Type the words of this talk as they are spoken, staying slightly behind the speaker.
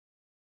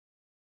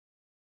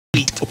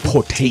Sweet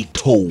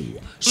potato.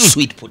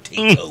 Sweet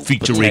potato.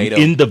 Featuring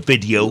in the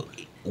video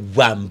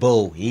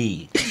Wambo.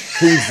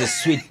 Who's the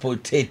sweet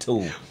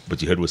potato?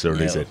 But you heard what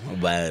Seroney said.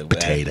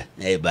 Potato.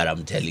 Hey, but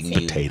I'm telling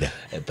you. Potato.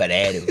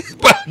 Potato.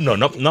 No,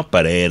 not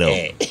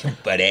potato.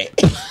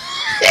 Potato.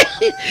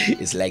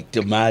 It's like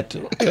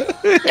tomato.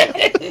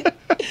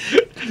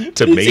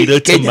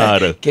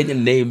 Tomato.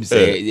 Kenyan names,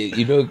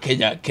 you know,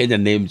 Kenya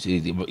names.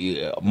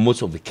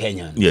 Most of the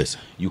Kenyans. Yes.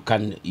 You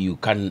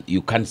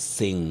can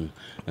sing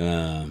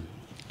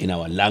in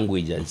our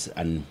languages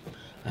and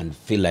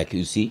feel like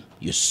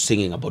you're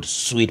singing about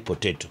sweet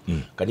potato.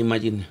 Can you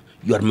imagine?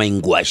 You are my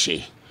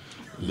ngwashe.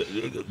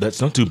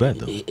 That's not too bad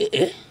though.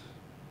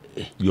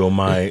 You're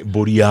my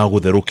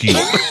boriago de roki.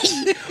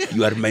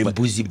 You are my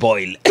boozy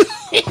boil.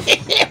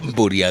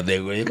 Boria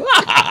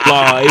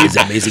It's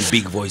amazing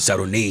big voice,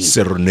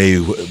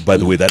 Seroney, by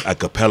the way, that a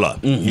cappella.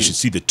 You should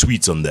see the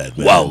tweets on that,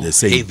 man. Wow. They're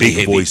saying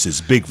big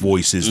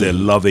voices. They're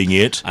loving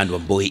it. And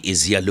one boy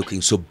is here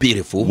looking so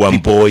beautiful. One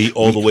boy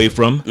all the way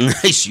from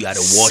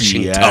Seattle,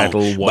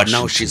 Washington. But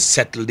now she's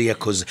settled there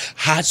because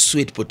her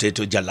sweet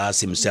potato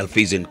Jalas himself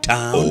is in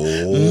town.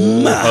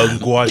 Oh,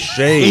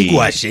 Ngwashe.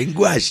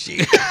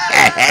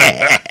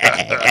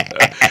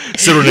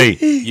 Seroney.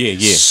 Yeah.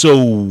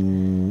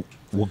 So,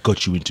 what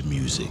got you into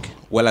music?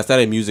 Well, I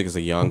started music as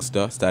a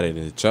youngster, started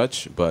in the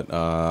church, but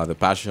the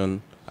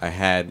passion I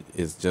had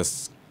is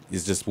just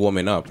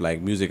warming up.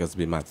 Like, music has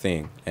been my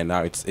thing, and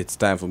now it's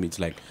time for me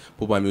to like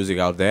put my music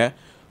out there.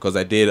 Because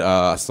I did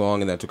a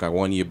song and then I took a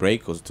 1 year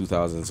break because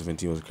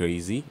 2017 was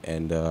crazy,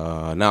 and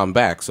now I'm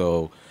back.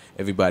 So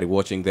everybody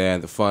watching there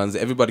and the fans,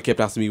 everybody kept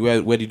asking me,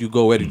 where did you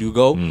go?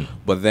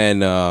 But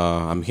then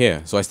I'm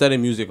here. So I started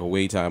music a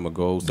way time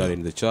ago, started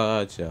in the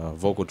church,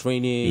 vocal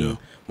training,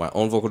 my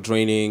own vocal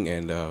training,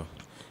 and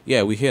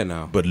yeah, we're here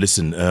now. But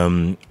listen,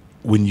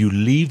 when you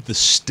leave the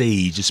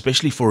stage,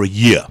 especially for a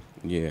year,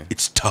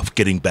 it's tough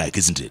getting back,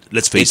 isn't it?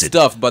 Let's face it. It's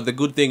tough, but the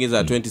good thing is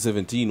that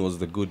 2017 was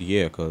the good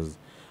year because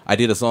I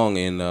did a song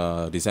in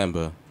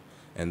December,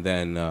 and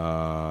then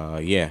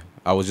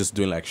I was just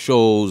doing like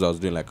shows. I was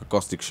doing like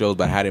acoustic shows,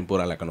 but I hadn't put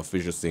out like an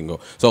official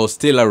single. So I was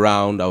still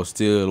around. I was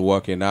still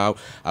working out.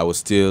 I was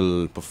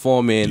still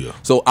performing.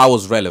 So I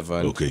was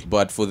relevant. Okay.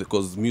 But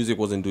because music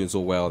wasn't doing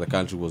so well, the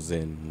country was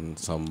in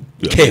some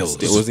chaos.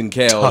 It was in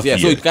chaos. Tough So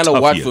year. it kind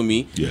of worked Year. for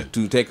me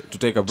to take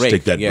a break.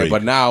 Take that break.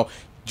 But now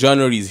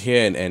January is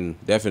here, and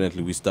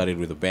definitely we started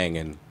with a bang,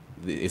 and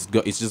it's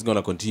just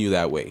gonna continue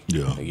that way.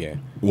 Yeah.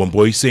 One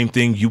boy, same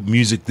thing. You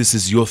music. This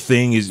is your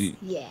thing.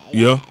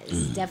 Yeah.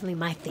 It's definitely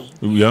my thing.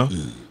 Yeah.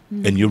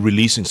 And you're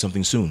releasing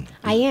something soon.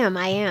 I am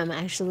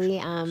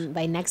actually.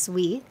 By next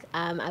week,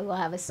 I will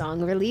have a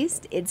song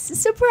released. It's a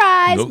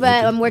surprise,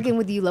 but I'm working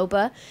with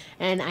Ulopa,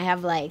 and I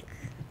have like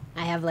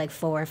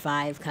 4 or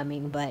 5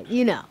 coming. But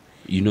you know.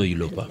 You know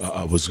Ulopa.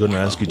 I was going to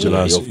ask you,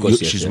 Jalas. Of course,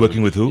 she's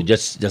working with who? You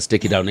just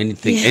take it down.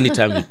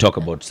 Anytime you talk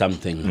about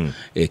something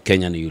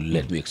Kenyan, you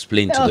let me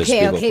explain to those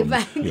people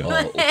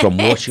from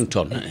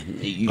Washington.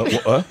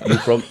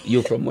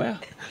 You from where?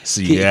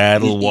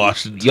 Seattle,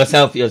 Washington.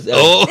 Yourself.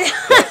 Oh.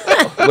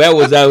 Where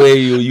was that where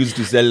you used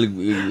to sell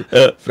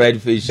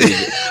fried fish?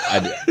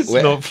 It's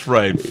not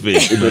fried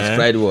fish. It was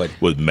fried what?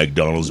 With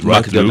McDonald's.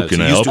 McDonald's.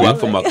 Can I help you? Used to work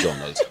for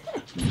McDonald's.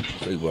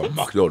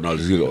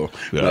 McDonald's,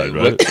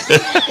 right.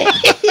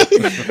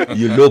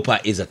 Ulopa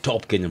is a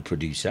top Kenyan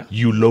producer.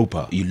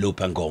 Ulopa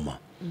Ngoma.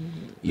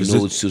 You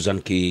know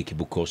Susan K.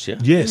 Kibukosia?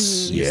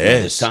 Yes.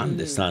 The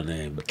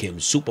son became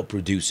super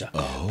producer.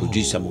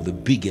 Produced some of the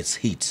biggest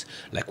hits,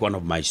 like one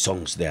of my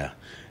songs there,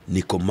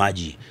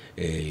 Nikomaji,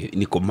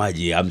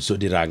 I'm so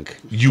the rank.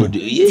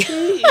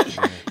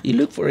 You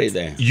look for it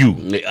there. You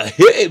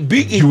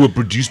were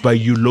produced by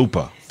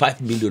Ulopa.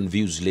 5 million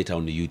views later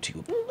on the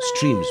YouTube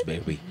streams,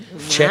 baby.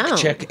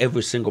 Check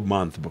every single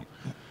month, bro.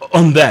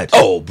 On that?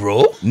 Oh,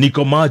 bro.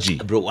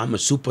 Nikomaji. Bro, I'm a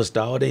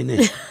superstar, ain't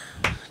it?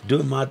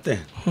 Doing my thing.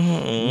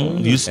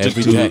 You stick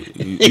every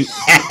day.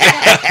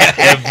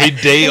 Every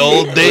day,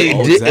 all day.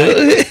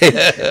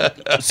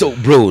 So,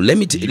 bro, let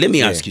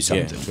me ask you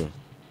something. Yeah, sure.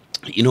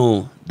 You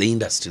know, the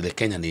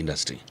Kenyan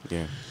industry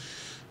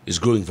is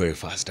growing very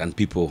fast, and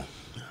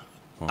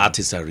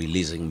artists are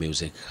releasing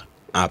music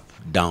up,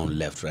 down,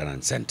 left, right,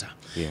 and center.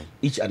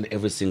 Each and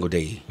every single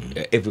day,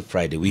 every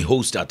Friday, we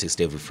host artists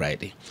every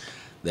Friday.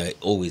 There are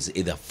always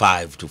either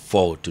 5 to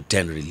 4 to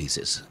 10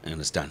 releases. I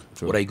understand.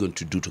 True. What are you going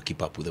to do to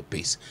keep up with the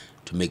pace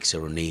to make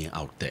Seroney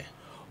out there?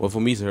 Well, for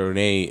me,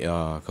 Seroney,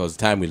 because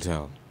time will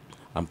tell.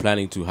 I'm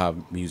planning to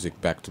have music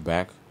back to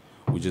back.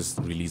 We just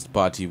released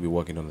Party. We're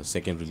working on the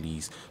second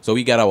release. So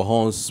we got our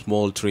own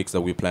small tricks that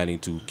we're planning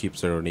to keep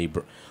Seroney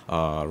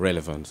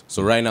relevant.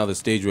 So right now, the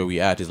stage where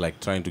we're at is like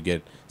trying to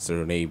get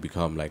Seroney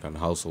become like a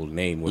household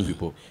name where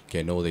people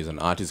can know there's an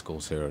artist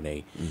called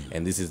Seroney,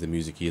 and this is the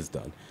music he has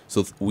done.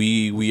 So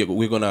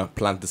we're gonna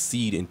plant the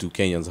seed into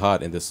Kenyan's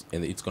heart, and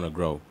it's gonna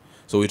grow.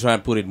 So we try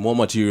and put in more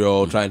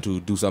material, trying to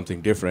do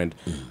something different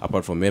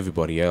apart from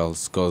everybody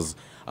else, because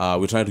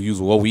we're trying to use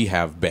what we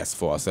have best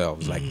for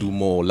ourselves, like do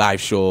more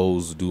live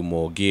shows, do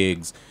more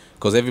gigs,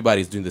 because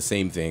everybody's doing the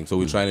same thing. So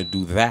we're trying to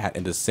do that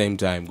and at the same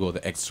time go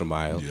the extra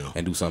mile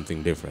and do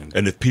something different.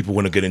 And if people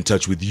want to get in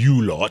touch with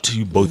you lot,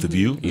 you both of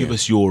you, give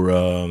us your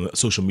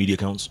social media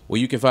accounts. Well,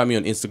 you can find me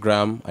on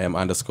Instagram. I am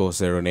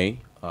 _Seroney.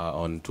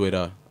 On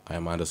Twitter, I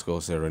am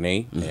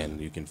 _Seroney.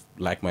 And you can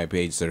like my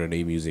page,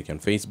 Seroney Music, on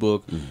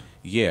Facebook.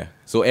 Yeah.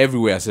 So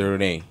everywhere,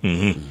 Seroney.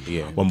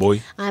 Yeah. One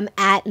boy. I'm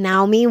at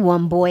Naomi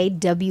One Boy,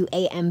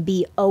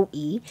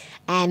 WAMBOE,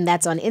 and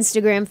that's on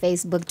Instagram,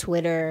 Facebook,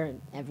 Twitter,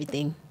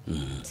 everything.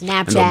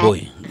 Snapchat.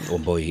 And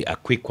one boy, a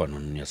quick one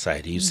on your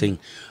side. You're saying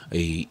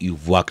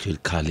you've worked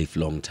with Khalif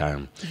long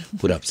time.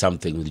 Put up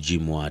something with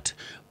Jim Watt.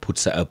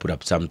 Put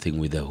up something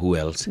with who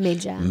else?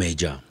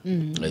 Major.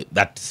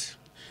 That's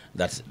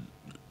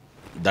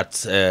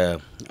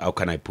how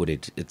can I put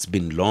it? It's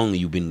been long.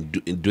 You've been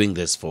doing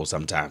this for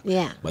some time.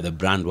 Yeah. But the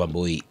brand One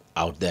Boy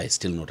out there is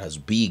still not as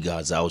big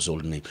as a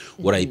household name.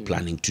 What are you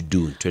planning to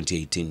do in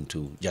 2018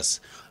 to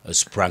just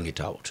sprang it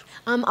out?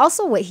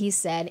 Also what he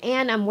said,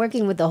 and I'm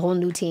working with a whole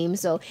new team,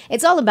 so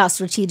it's all about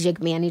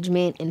strategic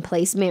management and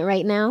placement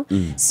right now.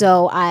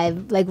 So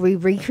we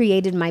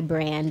recreated my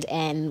brand,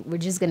 and we're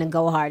just gonna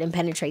go hard and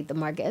penetrate the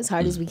market as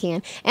hard as we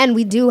can. And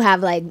we do have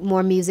like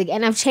more music,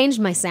 and I've changed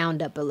my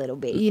sound up a little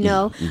bit. You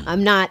know,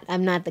 I'm not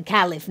the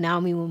Caliph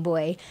Naomi One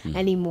Boy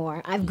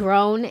anymore. I've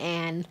grown,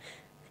 and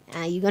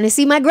you're gonna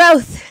see my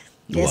growth.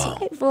 Just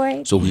wait for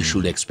it. So we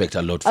should expect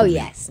a lot from you.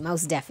 Yes,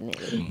 most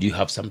definitely. Do you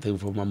have something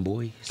from One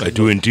Boy? I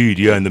do indeed,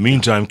 yeah. In the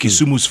meantime,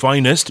 Kisumu's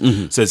Finest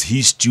says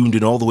he's tuned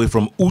in all the way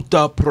from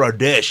Uttar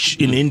Pradesh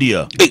in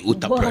India. Hey,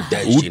 Uttar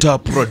Pradesh. Uttar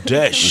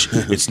Pradesh.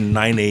 It's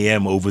 9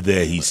 a.m. over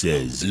there, he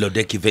says.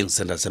 Lodek Event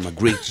Center, a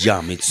great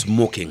jam. It's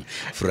smoking.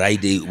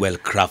 Friday, well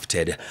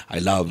crafted. I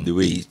love the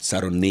way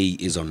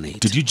Seroney is on it.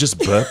 Did you just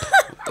burp?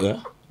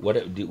 What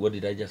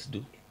did I just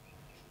do?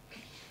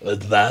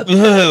 That.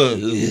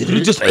 You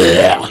just,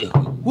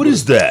 what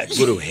is that?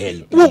 Go to hell.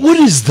 What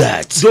is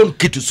that? Don't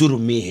kitusuru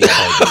me here.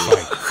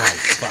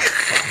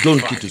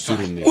 Don't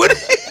kitusuru me. What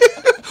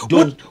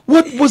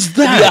was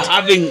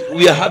that?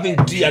 We are having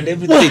tea and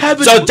everything. What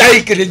happened? So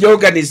take the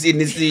yoga is in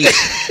the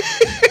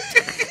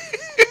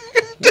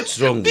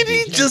What's wrong with he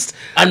it? just...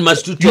 And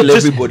must you tell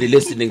everybody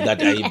listening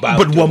that I bow.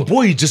 But One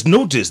Boy just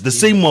noticed, the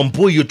same One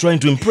Boy you're trying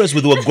to impress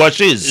with what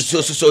gouache is.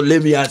 So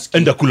let me ask you.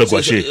 And Akula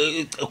gouache.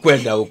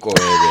 Kwenda huko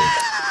wewe.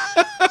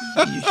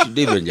 You should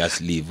even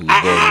just leave with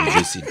them in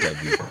this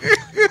interview.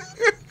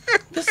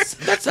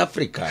 That's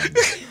African.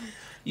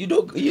 You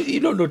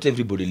know, not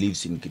everybody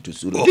lives in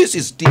Kitusuru. This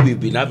is tea we've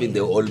been having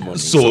the whole morning.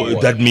 So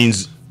that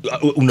means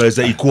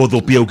unaweza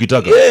ikuodho pia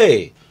ukitaka.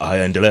 Hey.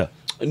 Aya, endelea.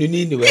 Ni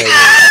nini wewe?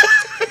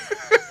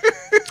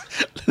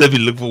 Let me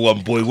look for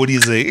One Boy. What do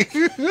you say?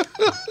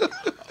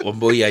 One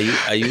Boy, are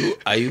you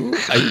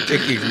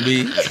taking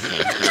me?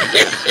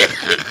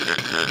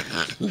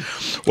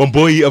 One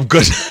Boy, I've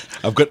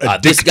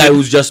got this guy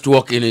who's just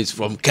walking is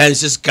from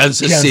Kansas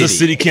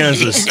City.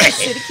 Kansas.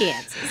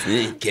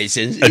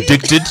 Kansas.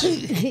 Addicted.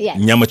 Yes.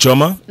 Nyama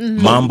choma.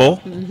 Mambo.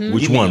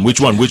 Which one?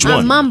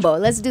 Mambo.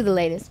 Let's do the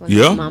latest one.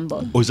 Yeah.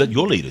 Mambo. Oh, is that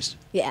your latest?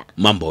 Yeah.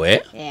 Mambo, eh?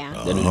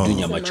 Yeah. Then we do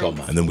Nyama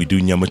Choma. And then we do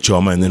Nyama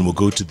Choma, and then we'll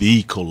go to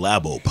the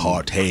collabo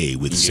part A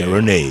with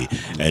Seroney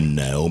and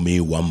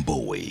Naomi One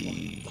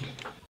Boy.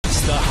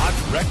 It's the Hot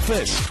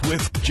Breakfast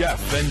with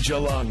Jeff and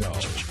Jelano.